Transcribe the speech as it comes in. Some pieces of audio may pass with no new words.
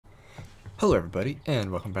Hello everybody, and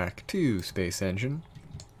welcome back to Space Engine.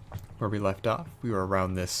 Where we left off, we were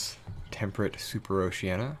around this temperate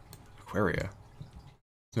superoceanic aquaria.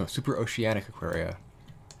 No, superoceanic aquaria.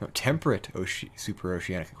 No, temperate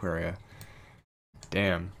superoceanic aquaria.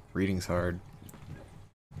 Damn, reading's hard.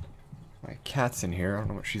 My cat's in here, I don't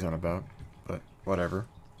know what she's on about, but whatever.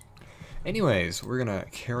 Anyways, we're gonna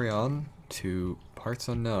carry on to parts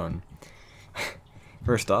unknown.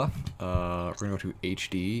 First off, we're gonna go to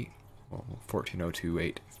HD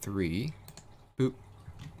 140283. Boop.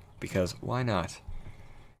 Because why not?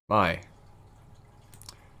 Why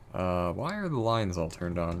are the lines all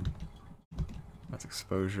turned on? That's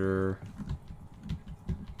exposure.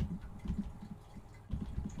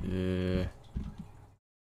 Yeah.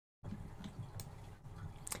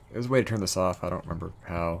 There's a way to turn this off, I don't remember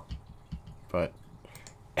how. But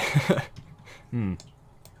wait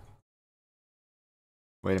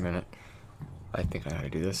a minute. I think I know how to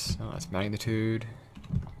do this. No, that's magnitude.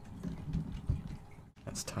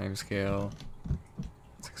 That's time scale.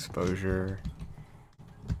 That's exposure.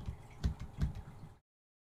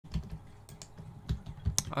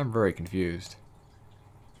 I'm very confused.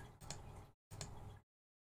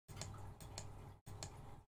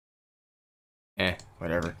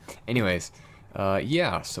 Whatever. Anyways,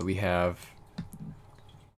 yeah, so we have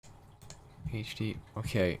HD.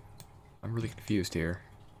 Okay, I'm really confused here.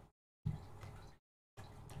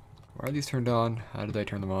 Why are these turned on? How did I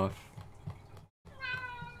turn them off?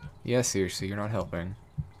 Yeah, seriously, you're not helping.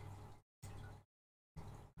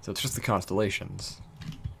 So it's just the constellations.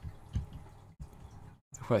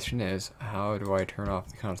 The question is, how do I turn off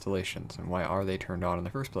the constellations, and why are they turned on in the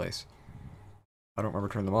first place? I don't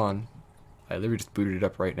remember turning them on. I literally just booted it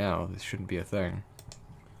up right now. This shouldn't be a thing.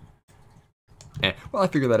 Well, I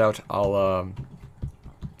figured that out. I'll,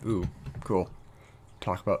 ooh, cool.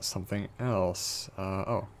 Talk about something else.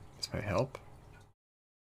 Oh. This might help.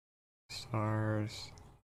 Stars.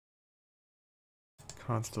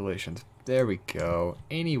 Constellations. There we go.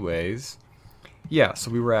 Anyways. Yeah,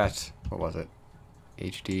 so we were at, what was it?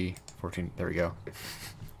 HD 14. There we go.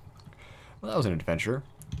 Well, that was an adventure.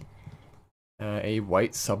 A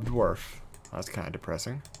white subdwarf. That's kind of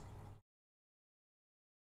depressing.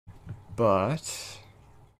 But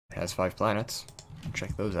it has 5 planets.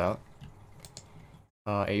 Check those out.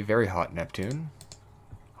 A very hot Neptune.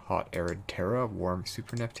 Hot arid Terra, warm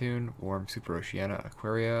super Neptune, warm super Oceania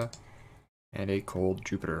Aquaria, and a cold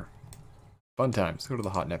Jupiter. Fun times. Go to the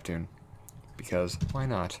hot Neptune. Because why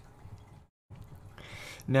not?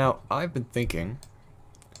 Now, I've been thinking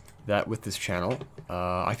that with this channel,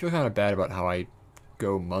 I feel kind of bad about how I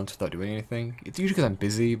go months without doing anything. It's usually because I'm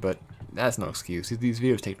busy, but that's no excuse. These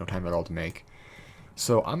videos take no time at all to make.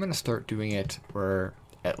 So I'm going to start doing it where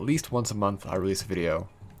at least once a month I release a video.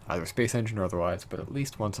 Either Space Engine or otherwise, but at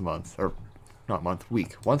least once a month, or not month,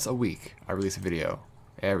 week. Once a week, I release a video.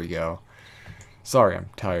 There we go. Sorry, I'm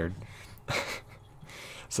tired.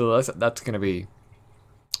 So that's gonna be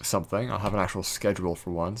something. I'll have an actual schedule for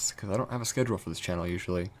once, because I don't have a schedule for this channel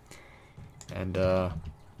usually. And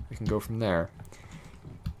we can go from there.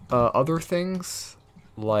 Other things,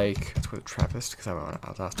 like, let's go to Trappist, because I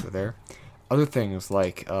was asked to go there. Other things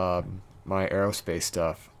like, my aerospace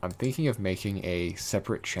stuff, I'm thinking of making a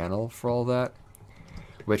separate channel for all that,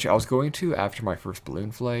 which I was going to after my first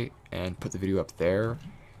balloon flight and put the video up there.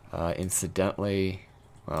 Incidentally,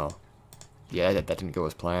 well, yeah, that didn't go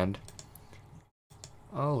as planned.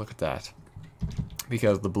 Oh, look at that.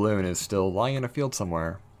 Because the balloon is still lying in a field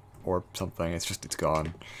somewhere, or something, it's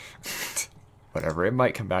gone. Whatever, it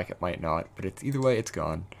might come back, it might not, but either way, it's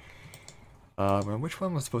gone. Which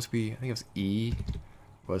one was supposed to be, I think it was E,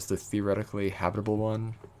 was the theoretically habitable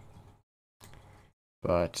one,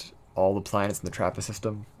 but all the planets in the TRAPPIST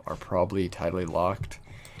system are probably tidally locked,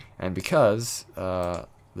 and because the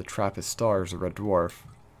TRAPPIST stars are red dwarf,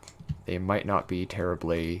 they might not be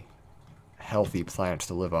terribly healthy planets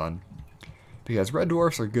to live on, because red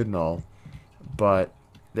dwarfs are good and all, but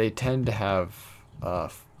they tend to have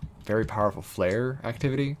very powerful flare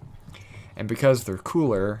activity. And because they're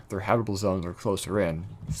cooler, their habitable zones are closer in,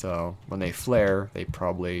 so when they flare, they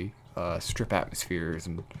probably strip atmospheres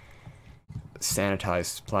and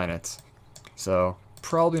sanitize planets. So,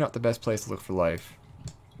 probably not the best place to look for life.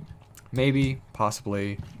 Maybe,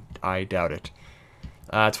 possibly, I doubt it.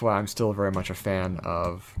 That's why I'm still very much a fan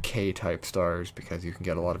of K-type stars, because you can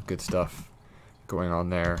get a lot of good stuff going on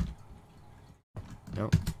there. No,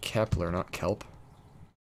 Kepler, not Kelp.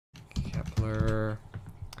 Kepler...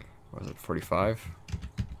 What was it, 45?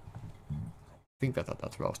 I think that's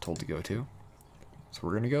where I was told to go to. So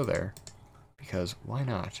we're going to go there. Because why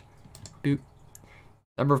not? Doot.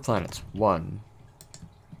 Number of planets, 1.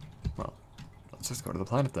 Well, let's just go to the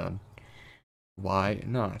planet then. Why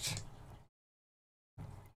not?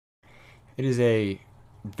 It is a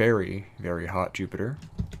very, very hot Jupiter.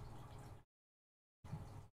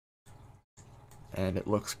 And it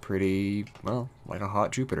looks pretty, well, like a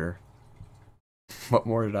hot Jupiter. What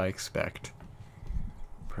more did I expect?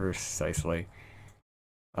 Precisely.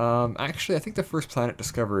 Actually, I think the first planet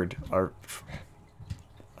discovered are,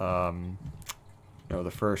 no, the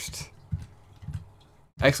first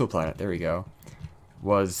exoplanet, there we go,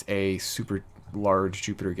 was a super large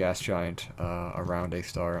Jupiter gas giant, around a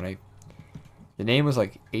star, and the name was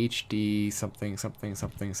like HD something something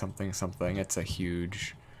something something something. It's a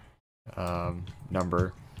huge,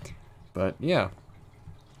 number, but yeah,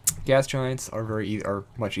 gas giants are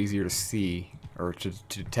much easier to see or to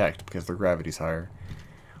detect because their gravity's higher,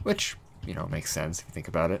 which, you know, makes sense if you think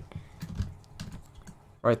about it.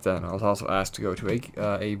 Right then, I was also asked to go to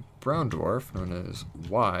a brown dwarf known as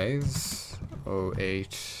WISE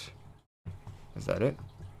 08. Is that it?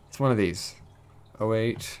 It's one of these.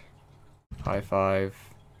 08 high 5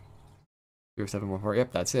 0714.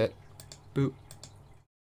 Yep, that's it. Boop.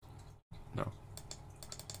 No.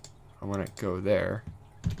 I want to go there.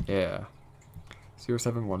 Yeah.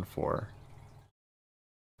 0714.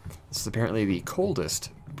 This is apparently the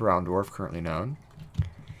coldest brown dwarf currently known.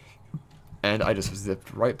 And I just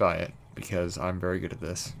zipped right by it because I'm very good at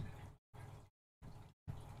this.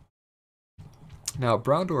 Now,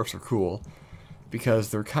 brown dwarfs are cool because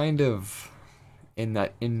they're kind of in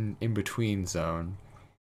that in-between zone.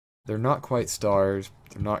 They're not quite stars,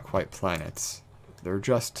 they're not quite planets. They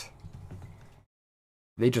just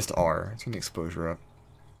are. Let's turn the exposure up.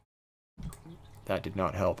 That did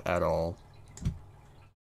not help at all.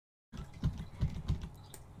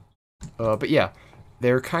 But yeah,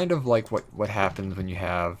 they're kind of like what happens when you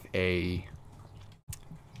have a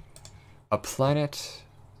planet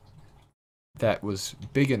that was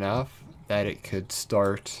big enough that it could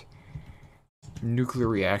start nuclear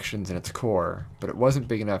reactions in its core, but it wasn't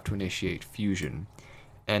big enough to initiate fusion.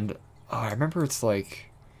 And I remember it's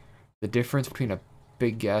like the difference between a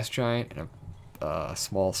big gas giant and a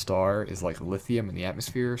small star is like lithium in the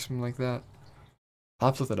atmosphere or something like that. I'll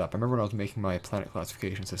have to look that up. I remember when I was making my planet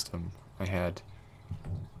classification system, I had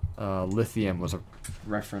lithium was a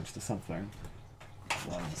reference to something.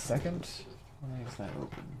 1 second. Why is that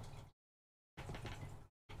open?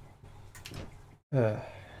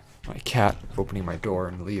 My cat opening my door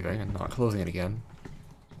and leaving and not closing it again.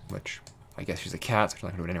 Which, I guess she's a cat, so she's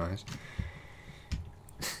not gonna do it anyways.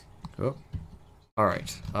 Oh.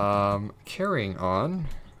 Alright. Carrying on.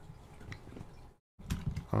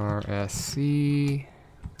 RSC.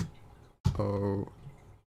 Oh.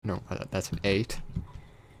 No, that's an 8.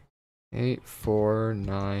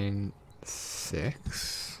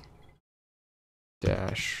 8496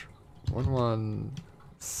 dash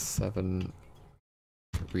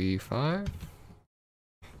 11735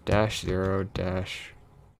 dash 0 dash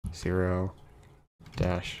 0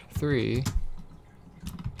 dash 3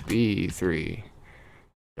 B3.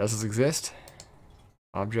 Does this exist?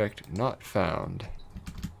 Object not found.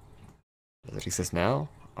 Does it exist now?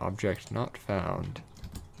 Object not found.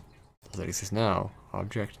 Does it exist now?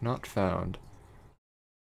 Object not found.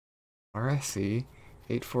 RSC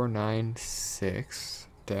 8496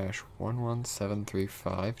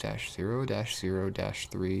 11735 0 0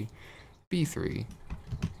 3 B3.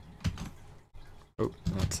 Oh,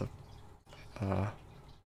 that's a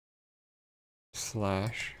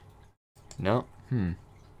slash. No.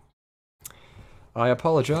 I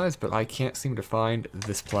apologize, but I can't seem to find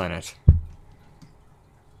this planet.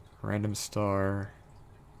 Random star.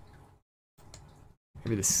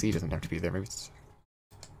 Maybe the C doesn't have to be there. Maybe it's...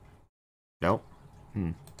 Nope.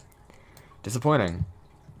 Disappointing.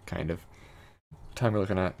 Kind of. Time we're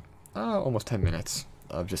looking at, almost 10 minutes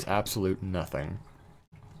of just absolute nothing.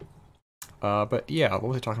 But yeah, what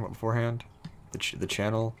was I talking about beforehand? The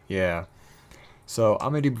channel? Yeah. So,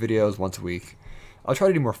 I'm gonna do videos once a week. I'll try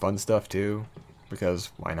to do more fun stuff too,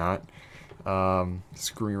 because why not?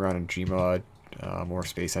 Screwing around in Gmod, more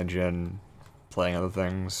Space Engine, playing other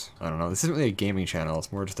things. I don't know. This isn't really a gaming channel.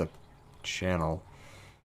 It's more just a channel.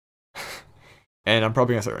 And I'm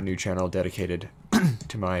probably gonna start a new channel dedicated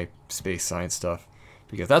to my space science stuff,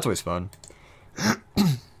 because that's always fun.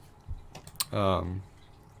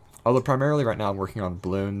 Although primarily right now I'm working on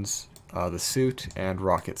balloons, the suit, and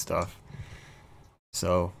rocket stuff.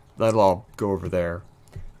 So that'll all go over there.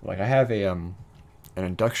 Like I have an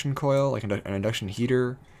induction coil, like an induction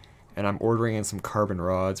heater, and I'm ordering in some carbon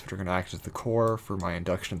rods, which are going to act as the core for my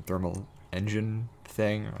induction thermal engine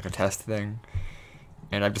thing, like a test thing.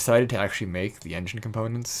 And I've decided to actually make the engine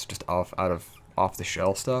components just off the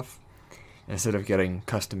shelf stuff, instead of getting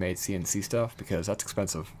custom-made CNC stuff, because that's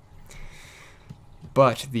expensive.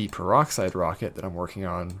 But the peroxide rocket that I'm working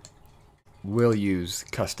on will use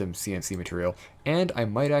custom CNC material, and I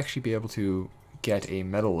might actually be able to get a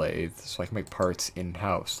metal lathe so I can make parts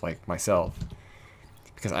in-house, like myself.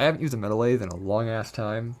 Because I haven't used a metal lathe in a long-ass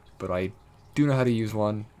time, but I do know how to use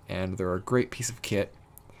one, and they're a great piece of kit,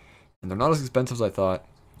 and they're not as expensive as I thought,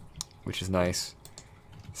 which is nice.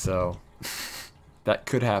 So, that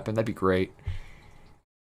could happen, that'd be great.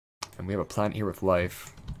 And we have a planet here with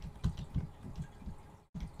life.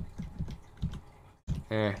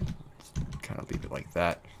 Kind of leave it like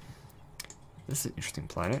that. This is an interesting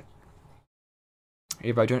planet.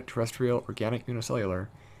 Abiogenetic terrestrial, organic, unicellular.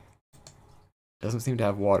 Doesn't seem to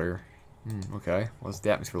have water. Okay, what's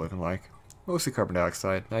the atmosphere looking like? Mostly carbon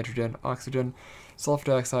dioxide, nitrogen, oxygen, sulfur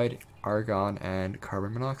dioxide, argon, and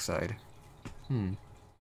carbon monoxide.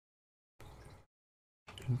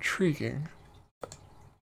 Intriguing.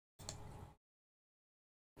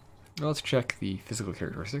 Now let's check the physical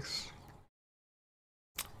characteristics.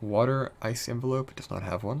 Water ice envelope does not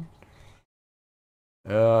have one.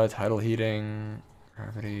 Tidal heating,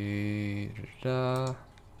 gravity,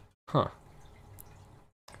 Huh.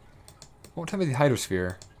 Won't tell me the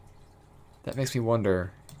hydrosphere. That makes me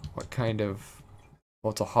wonder what kind of...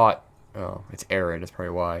 Well, it's a hot... Oh, it's arid, that's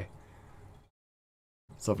probably why.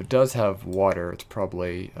 So if it does have water, it's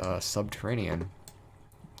probably subterranean.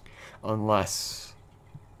 Unless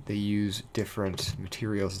they use different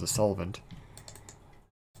materials as a solvent.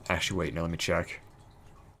 Actually, wait, no, let me check.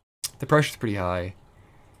 The pressure's pretty high.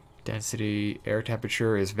 Density, air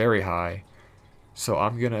temperature is very high. So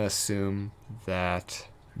I'm going to assume that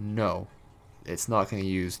no, it's not going to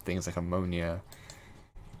use things like ammonia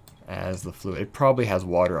as the fluid. It probably has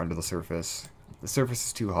water under the surface. The surface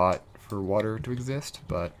is too hot for water to exist,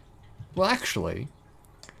 but... Well, actually,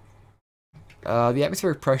 the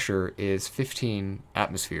atmospheric pressure is 15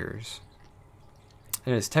 atmospheres.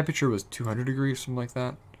 And its temperature was 200 degrees, something like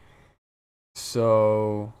that.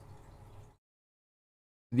 So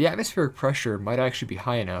the atmospheric pressure might actually be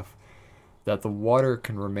high enough that the water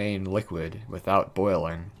can remain liquid without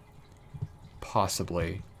boiling.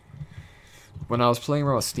 Possibly. When I was playing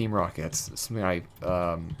around with steam rockets, something I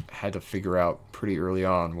had to figure out pretty early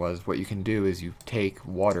on was what you can do is you take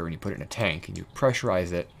water and you put it in a tank and you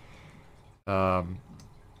pressurize it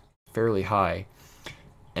fairly high,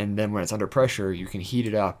 and then when it's under pressure you can heat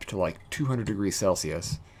it up to like 200 degrees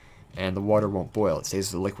Celsius and the water won't boil, it stays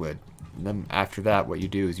as a liquid. And then after that what you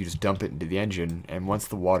do is you just dump it into the engine, and once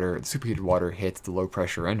the superheated water hits the low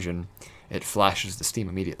pressure engine, it flashes the steam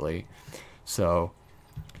immediately. So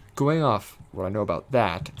going off what I know about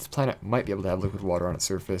that, this planet might be able to have liquid water on its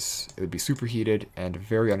surface. It would be superheated and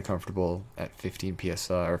very uncomfortable at 15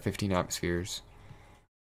 psi or 15 atmospheres.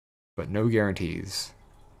 But no guarantees.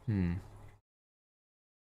 I'd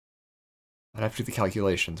have to do the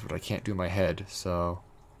calculations, which I can't do in my head, so...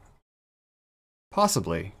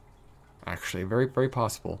 Possibly. Actually, very, very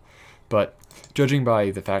possible. But judging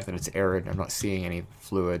by the fact that it's arid, I'm not seeing any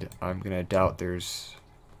fluid, I'm gonna doubt there's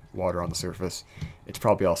water on the surface. It's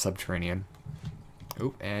probably all subterranean.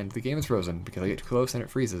 Oh, and the game is frozen because I get too close and it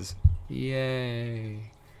freezes.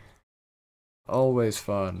 Yay. Always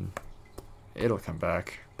fun. It'll come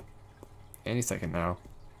back. Any second now.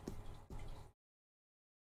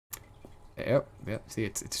 Yep, see,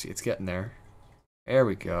 it's getting there. There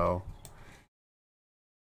we go.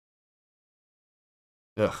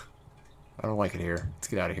 Ugh. I don't like it here. Let's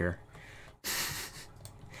get out of here.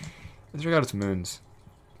 Let's check out its moons.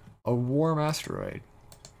 A warm asteroid.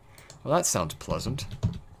 Well, that sounds pleasant.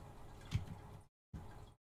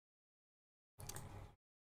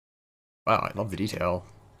 Wow, I love the detail.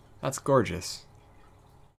 That's gorgeous.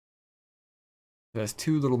 It has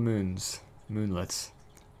two little moons. Moonlets.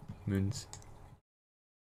 Moons.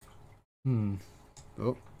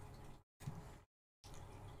 Oh.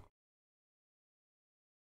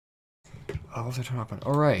 What was I talking about?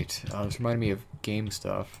 Alright, this reminded me of game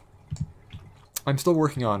stuff. I'm still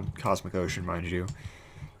working on Cosmic Ocean, mind you.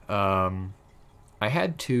 I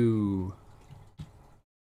had to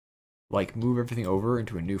like move everything over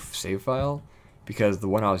into a new save file because the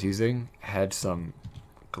one I was using had some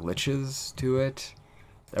glitches to it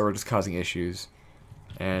that were just causing issues,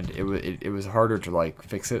 and it was harder to like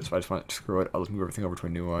fix it, so I just went, screw it, I'll just move everything over to a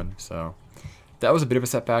new one. So that was a bit of a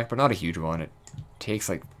setback, but not a huge one. It takes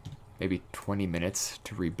like maybe 20 minutes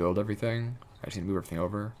to rebuild everything. I just need to move everything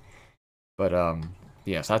over. But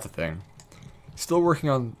yeah, so that's a thing. Still working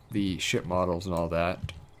on the ship models and all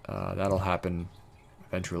that. That'll happen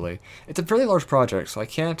eventually. It's a fairly large project, so I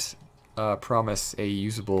can't promise a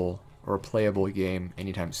usable or playable game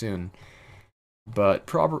anytime soon. But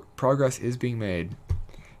progress is being made.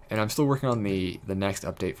 And I'm still working on the next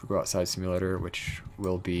update for Go Outside Simulator, which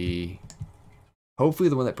will be hopefully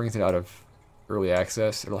the one that brings it out of early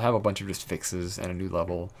access. It'll have a bunch of just fixes and a new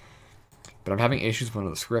level. But I'm having issues with one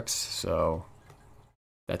of the scripts, so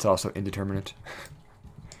that's also indeterminate.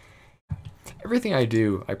 Everything I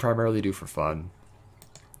do, I primarily do for fun.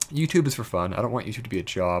 YouTube is for fun. I don't want YouTube to be a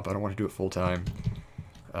job. I don't want to do it full time.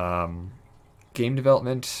 Game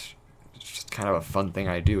development is just kind of a fun thing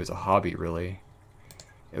I do. It's a hobby, really.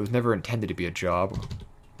 It was never intended to be a job,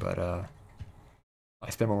 but I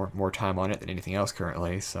spend more time on it than anything else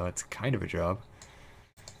currently, so it's kind of a job.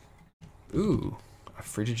 Ooh, a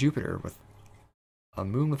frigid Jupiter with a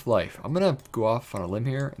moon with life. I'm gonna go off on a limb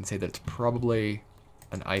here and say that it's probably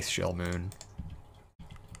an ice shell moon.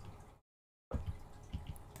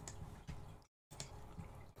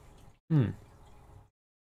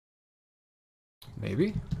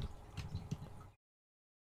 Maybe?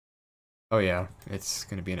 Oh yeah, it's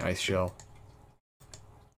gonna be an ice shell.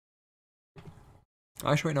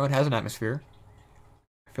 Actually, wait, no, it has an atmosphere.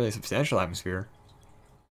 A fairly substantial atmosphere.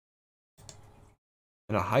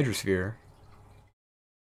 And a hydrosphere.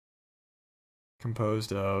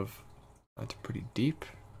 Composed of... That's pretty deep.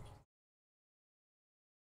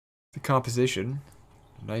 The composition.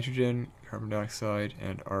 Nitrogen, carbon dioxide,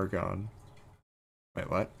 and argon. Wait,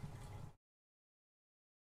 what?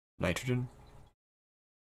 Nitrogen?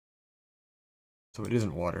 So it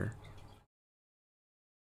isn't water.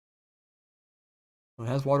 Well,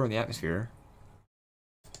 it has water in the atmosphere.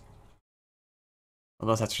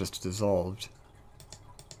 Unless that's just dissolved.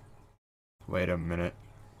 Wait a minute.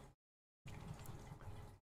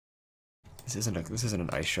 This isn't an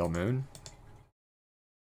ice shell moon.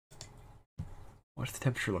 What's the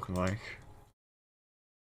temperature looking like?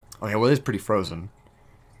 Okay, well it is pretty frozen.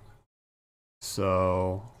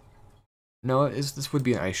 So no, this would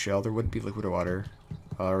be an ice shell. There wouldn't be liquid water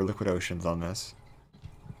or liquid oceans on this.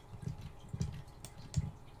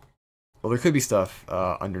 Well, there could be stuff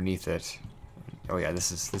underneath it. Oh yeah,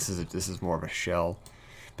 this is more of a shell,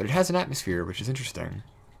 but it has an atmosphere, which is interesting.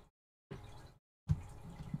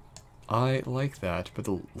 I like that, but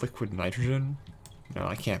the liquid nitrogen? No,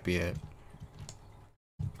 that can't be it.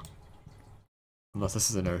 Unless this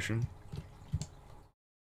is an ocean.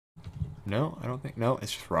 No, I don't think. No,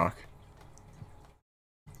 it's just rock.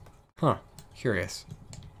 Huh. Curious.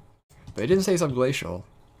 But it didn't say subglacial.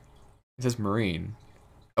 It says marine.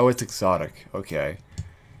 Oh, it's exotic. Okay.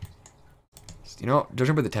 You know,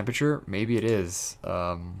 judging by the temperature, maybe it is.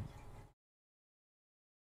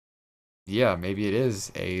 Yeah, maybe it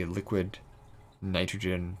is a liquid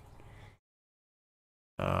nitrogen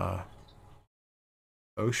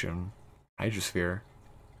ocean hydrosphere.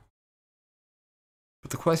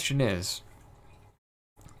 But the question is,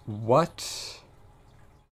 what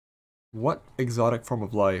exotic form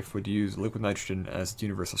of life would use liquid nitrogen as its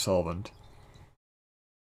universal solvent?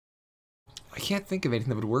 I can't think of anything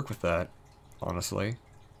that would work with that, honestly.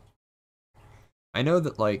 I know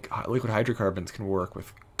that, like, liquid hydrocarbons can work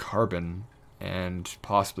with carbon and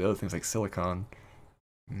possibly other things like silicon,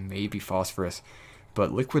 maybe phosphorus,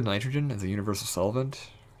 but liquid nitrogen as a universal solvent?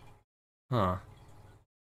 Huh.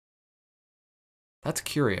 That's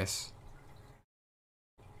curious.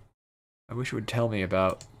 I wish it would tell me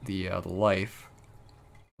about the life.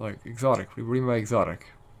 Like, exotic. What do you mean by exotic?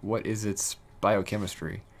 What is its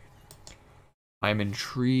biochemistry? I'm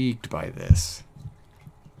intrigued by this.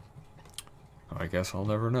 I guess I'll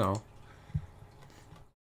never know.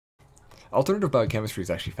 Alternative biochemistries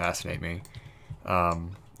actually fascinate me.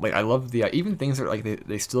 Like, I love the even things that are, like,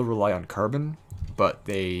 they still rely on carbon, but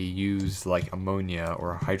they use like ammonia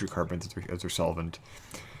or hydrocarbons as their solvent.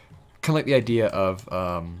 Kind of like the idea of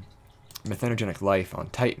methanogenic life on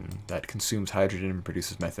Titan that consumes hydrogen and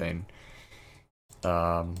produces methane,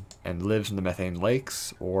 and lives in the methane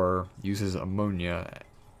lakes or uses ammonia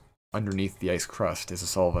underneath the ice crust as a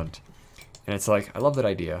solvent. And it's like, I love that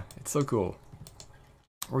idea. It's so cool.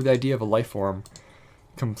 Or the idea of a life form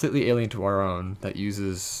completely alien to our own that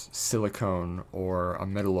uses silicone or a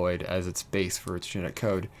metalloid as its base for its genetic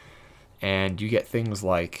code. And you get things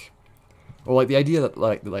like, well, like the idea that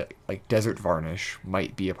like desert varnish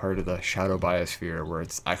might be a part of the shadow biosphere where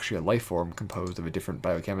it's actually a life form composed of a different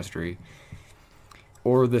biochemistry.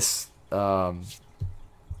 Or this, there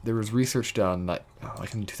was research done that,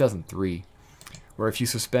 like in 2003, where if you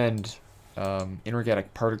suspend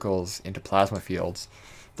inorganic particles into plasma fields,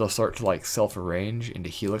 they'll start to like self-arrange into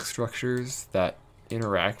helix structures that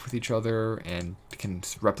interact with each other and can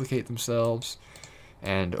replicate themselves,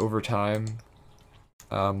 and over time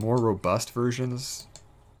more robust versions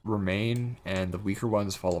remain and the weaker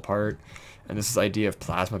ones fall apart. And this idea of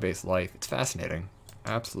plasma-based life, it's fascinating.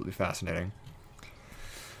 Absolutely fascinating.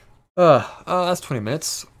 That's 20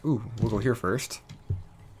 minutes. Ooh, we'll go here first.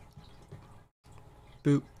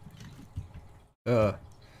 Boop.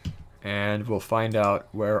 And we'll find out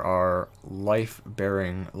where our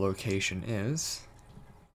life-bearing location is.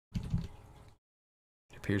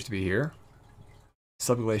 It appears to be here.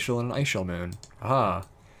 Subglacial and an ice shell moon. Aha.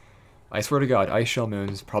 I swear to God, ice shell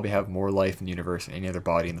moons probably have more life in the universe than any other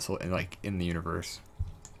body in the in the universe.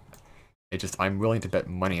 I'm willing to bet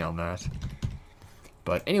money on that.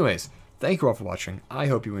 But anyways, thank you all for watching. I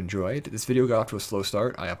hope you enjoyed. This video got off to a slow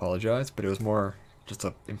start. I apologize, but it was more just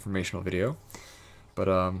an informational video. But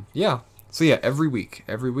yeah. So yeah, every week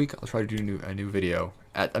I'll try to do a new video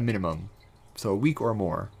at a minimum. So a week or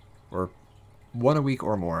more, or one a week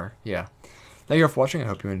or more. Yeah. Thank you all for watching. I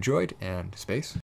hope you enjoyed, and space.